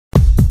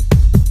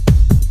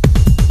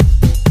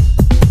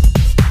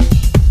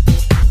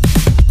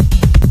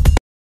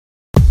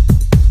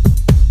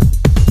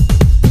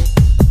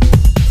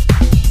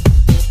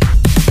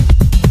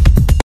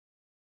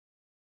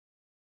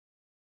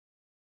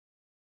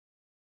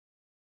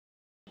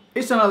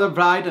It's another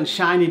bright and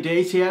shiny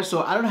day here,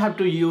 so I don't have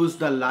to use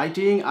the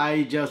lighting.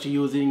 I just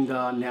using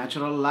the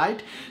natural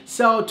light.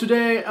 So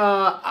today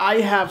I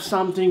have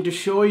something to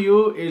show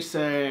you. It's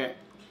a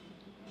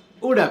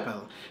wood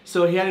apple.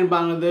 So here in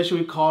Bangladesh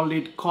we call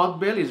it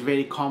Kotbell. It's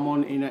very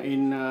common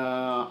in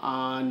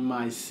on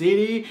my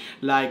city,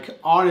 like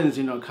orange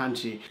in our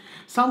country.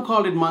 Some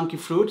call it monkey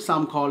fruit,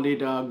 some call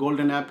it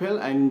golden apple,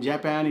 and in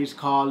Japan it's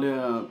called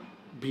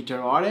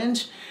bitter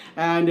orange,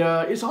 and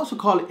it's also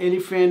called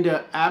elephant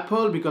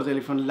apple because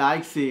elephant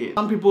likes it.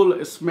 Some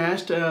people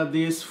smashed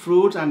these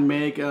fruits and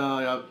make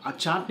a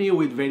chutney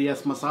with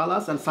various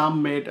masalas, and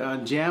some made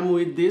jam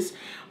with these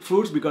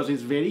fruits because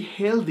it's very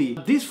healthy.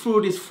 This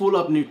fruit is full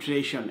of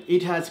nutrition.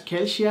 It has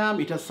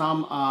calcium, it has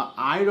some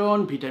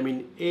iron,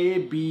 vitamin A,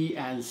 B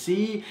and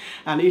C,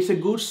 and it's a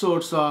good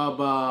source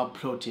of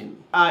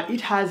protein.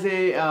 It has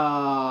a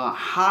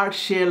hard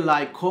shell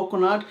like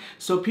coconut,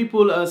 so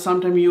people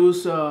sometimes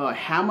use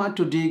hammer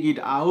to dig it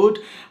out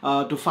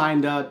to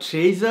find the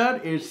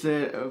treasure. It's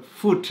a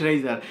food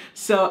treasure.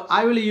 So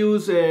I will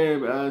use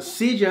a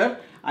scissor.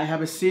 I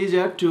have a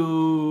scissor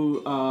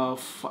to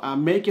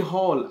make a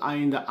hole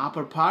in the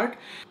upper part.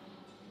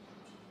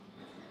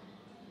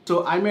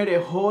 So I made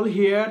a hole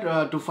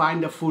here to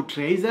find the food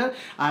treasure.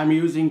 I'm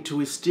using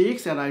 2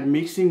 sticks and I'm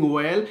mixing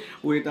well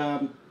with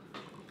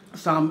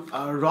some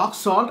rock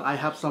salt. I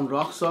have some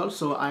rock salt,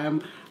 so I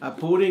am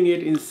pouring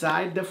it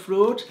inside the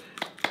fruit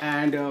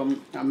and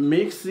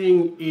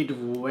mixing it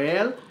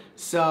well.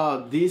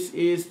 So this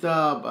is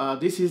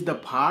the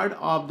part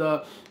of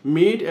the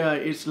meat.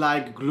 It's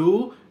like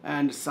glue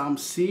and some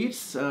seeds.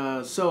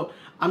 So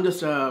I'm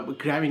just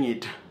grabbing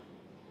it.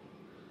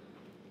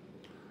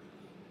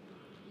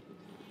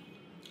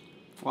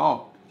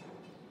 Wow,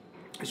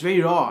 it's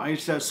very raw.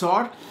 It's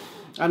sour,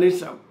 and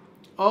it's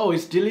oh,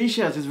 it's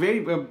delicious. It's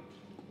very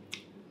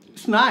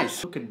it's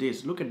nice. Look at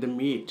this. Look at the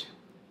meat.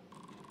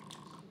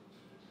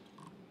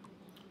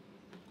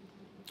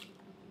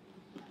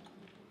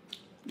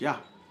 Yeah,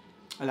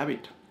 I love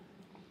it.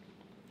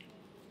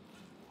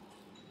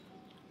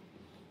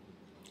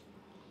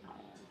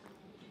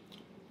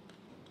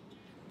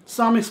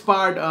 Some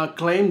experts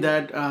claim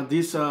that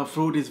this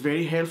fruit is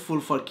very helpful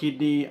for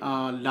kidney,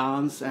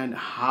 lungs and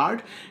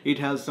heart. It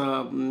has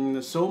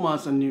so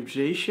much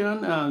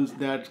nutrition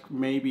that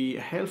may be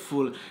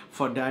helpful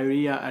for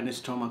diarrhea and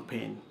stomach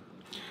pain.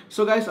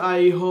 So guys,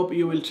 I hope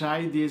you will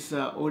try this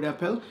wood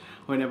apple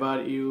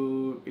whenever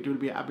it will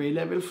be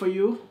available for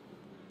you.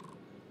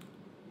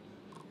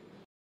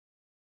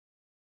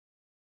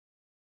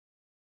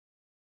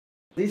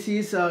 This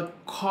is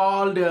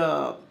called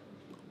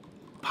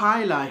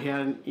Payla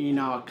here in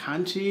our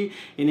country.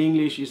 In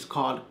English it's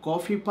called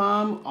coffee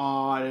plum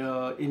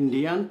or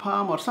Indian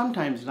plum or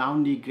sometimes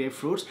roundy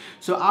grapefruits.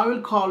 So I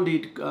will call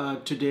it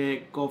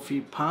today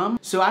coffee plum.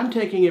 So I'm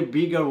taking a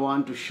bigger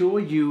one to show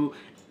you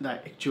the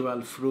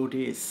actual fruit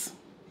is.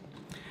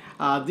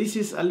 This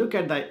is a look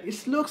at that.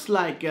 It looks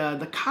like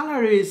the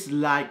color is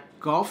like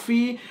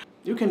coffee.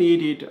 You can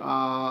eat it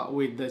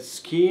with the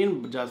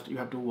skin, but just you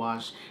have to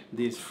wash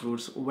these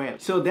fruits well.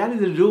 So that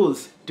is the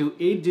rules to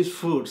eat these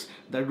fruits.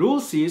 The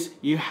rules is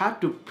you have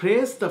to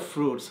press the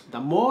fruits. The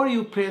more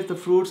you press the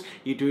fruits,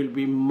 it will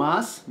be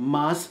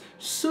much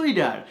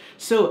sweeter.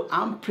 So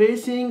I'm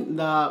pressing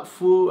the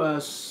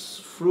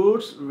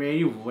fruits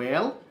very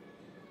well.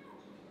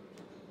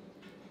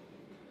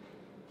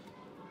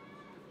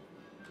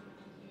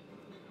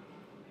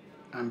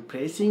 I'm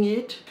pressing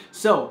it.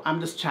 So I'm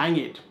just trying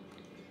it.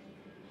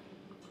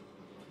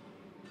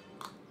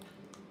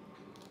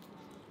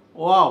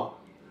 Wow,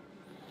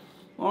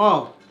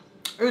 oh,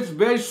 it's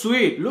very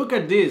sweet. Look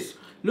at this.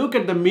 Look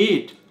at the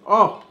meat.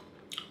 Oh,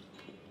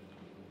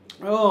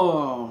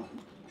 oh,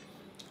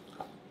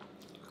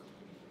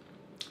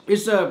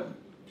 it's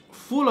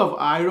full of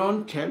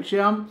iron,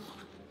 calcium.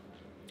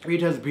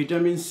 It has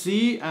vitamin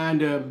C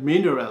and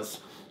minerals.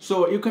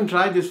 So you can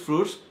try these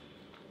fruits.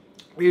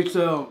 It's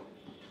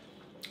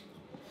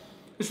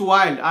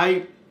wild.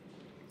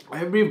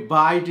 Every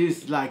bite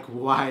is like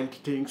wild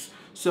things.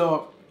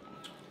 So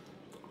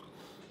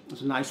it's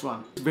a nice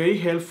one. It's very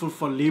helpful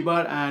for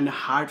liver and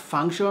heart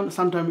function.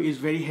 Sometimes it's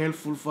very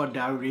helpful for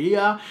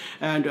diarrhea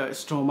and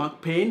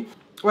stomach pain.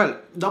 Well,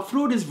 the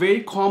fruit is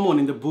very common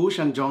in the bush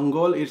and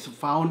jungle. It's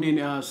found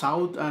in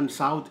South and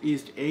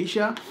Southeast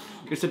Asia.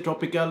 It's a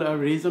tropical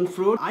region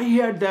fruit. I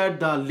heard that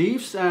the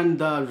leaves and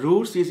the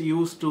roots is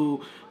used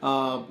to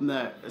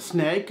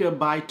snake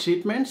bite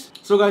treatments.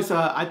 So guys,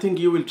 I think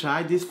you will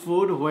try this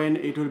food when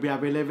it will be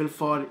available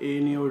for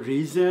in your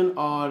region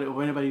or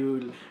whenever you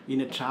will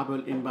in a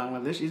travel in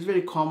Bangladesh. It's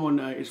very common.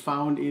 It's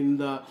found in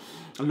the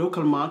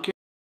local market.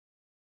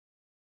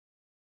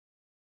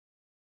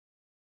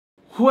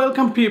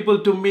 Welcome people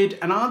to meet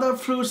another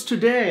fruits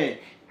today.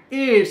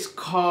 It's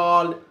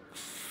called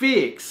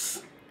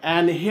figs.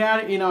 And here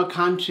in our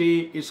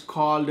country it's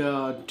called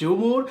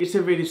dumur. It's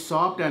a very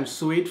soft and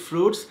sweet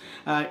fruits.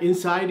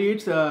 Inside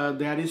it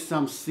there is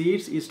some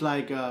seeds. It's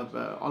like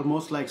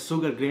almost like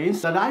sugar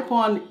grains. The ripe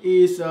one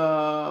is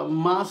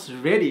much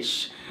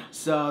reddish.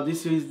 So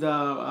this is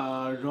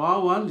the raw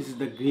one. This is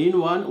the green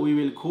one. We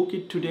will cook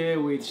it today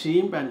with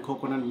shrimp and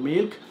coconut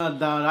milk.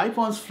 The ripe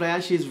one's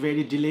flesh is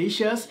very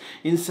delicious.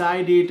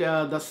 Inside it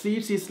the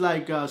seeds is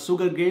like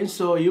sugar grains,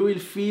 so you will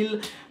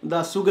feel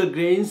the sugar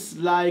grains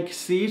like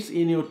seeds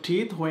in your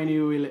teeth when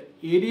you will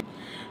eat it.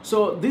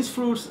 So these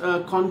fruits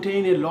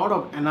contain a lot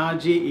of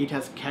energy. It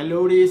has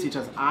calories, it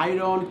has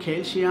iron,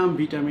 calcium,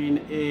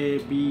 vitamin A,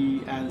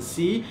 B and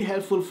C.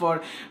 Helpful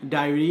for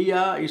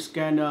diarrhea. It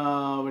can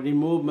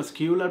remove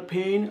muscular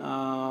pain,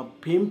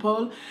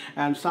 pimple,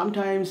 and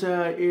sometimes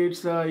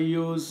it's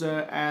used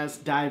as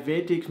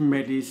diabetic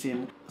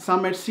medicine.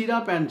 Some made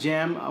syrup and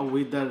jam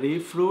with the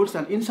ripe fruits,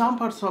 and in some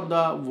parts of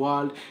the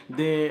world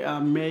they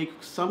make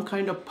some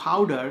kind of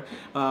powder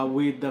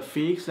with the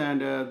figs,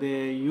 and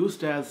they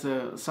used as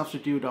a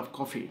substitute of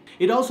coffee.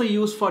 It also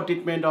used for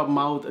treatment of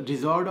mouth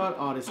disorder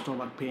or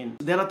stomach pain.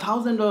 There are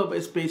thousands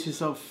of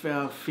species of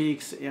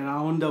figs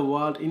around the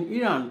world. In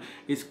Iran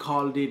it's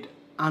called it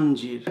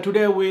anjir.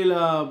 Today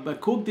we'll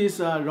cook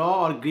this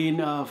raw or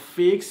green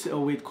figs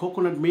with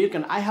coconut milk,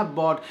 and I have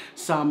bought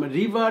some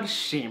river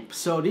shrimp.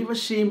 So river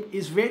shrimp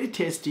is very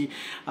tasty,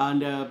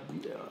 and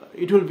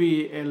it will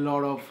be a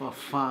lot of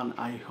fun,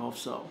 I hope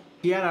so.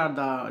 Here are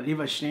the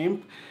river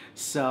shrimp.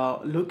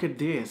 So look at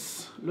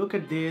this, look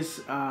at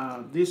this.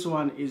 This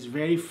one is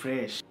very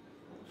fresh,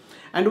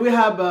 and we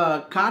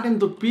have cut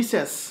into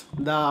pieces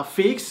the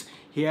figs.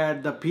 Here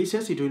the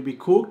pieces, it will be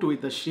cooked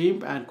with the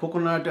shrimp and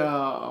coconut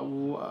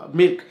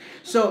milk.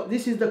 So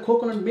this is the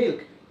coconut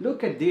milk.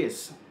 Look at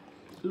this,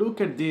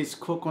 look at this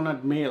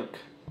coconut milk.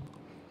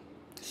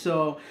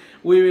 So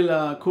we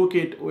will cook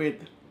it with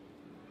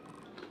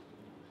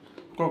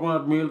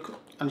coconut milk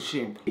and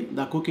shrimp.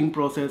 The cooking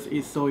process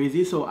is so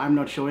easy, so I'm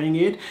not showing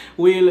it.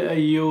 We'll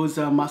use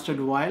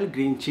mustard oil,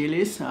 green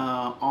chilies,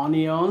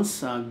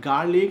 onions,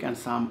 garlic and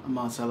some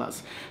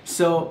masalas.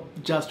 So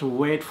just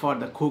wait for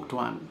the cooked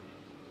one.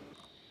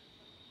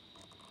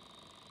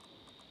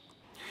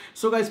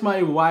 So guys,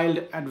 my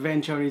wild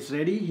adventure is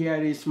ready.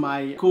 Here is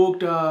my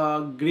cooked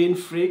green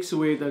figs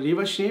with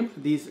river shrimp.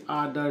 These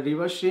are the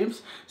river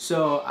shrimps.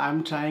 So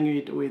I'm trying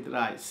it with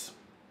rice.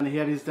 And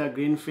here is the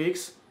green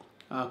figs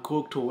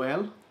cooked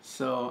well.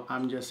 So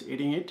I'm just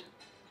eating it.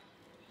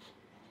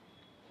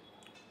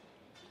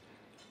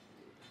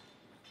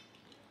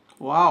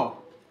 Wow.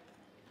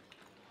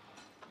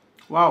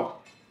 Wow.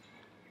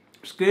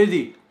 It's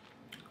crazy.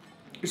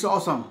 It's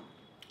awesome.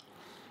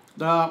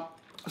 The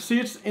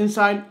seeds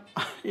inside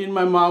in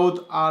my mouth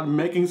are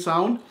making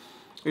sound.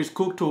 It's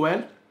cooked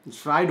well, it's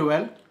fried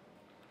well,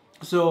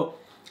 so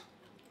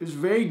it's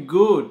very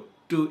good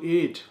to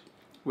eat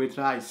with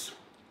rice.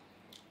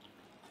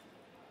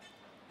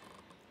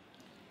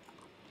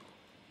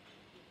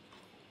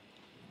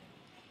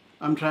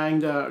 I'm trying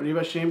the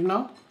river shrimp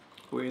now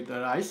with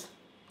the rice.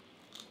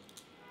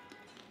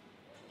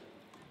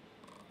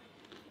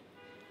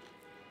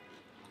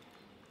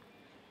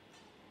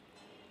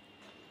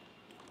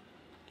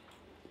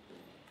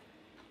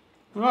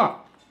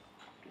 Wow,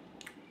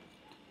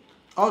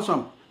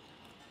 awesome.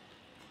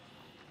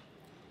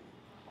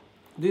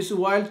 This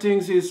wild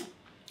things is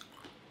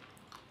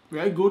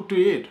very good to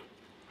eat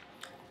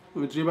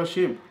with river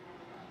shrimp.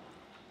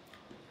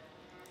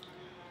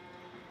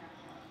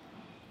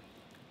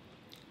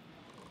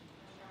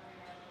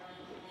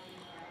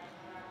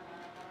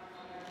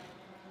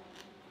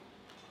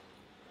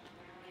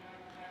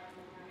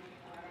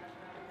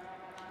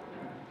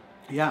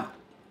 Yeah.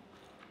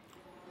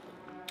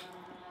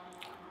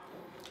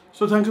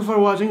 So thank you for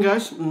watching,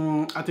 guys.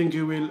 I think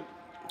you will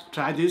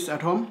try this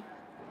at home.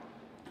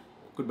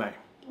 Goodbye.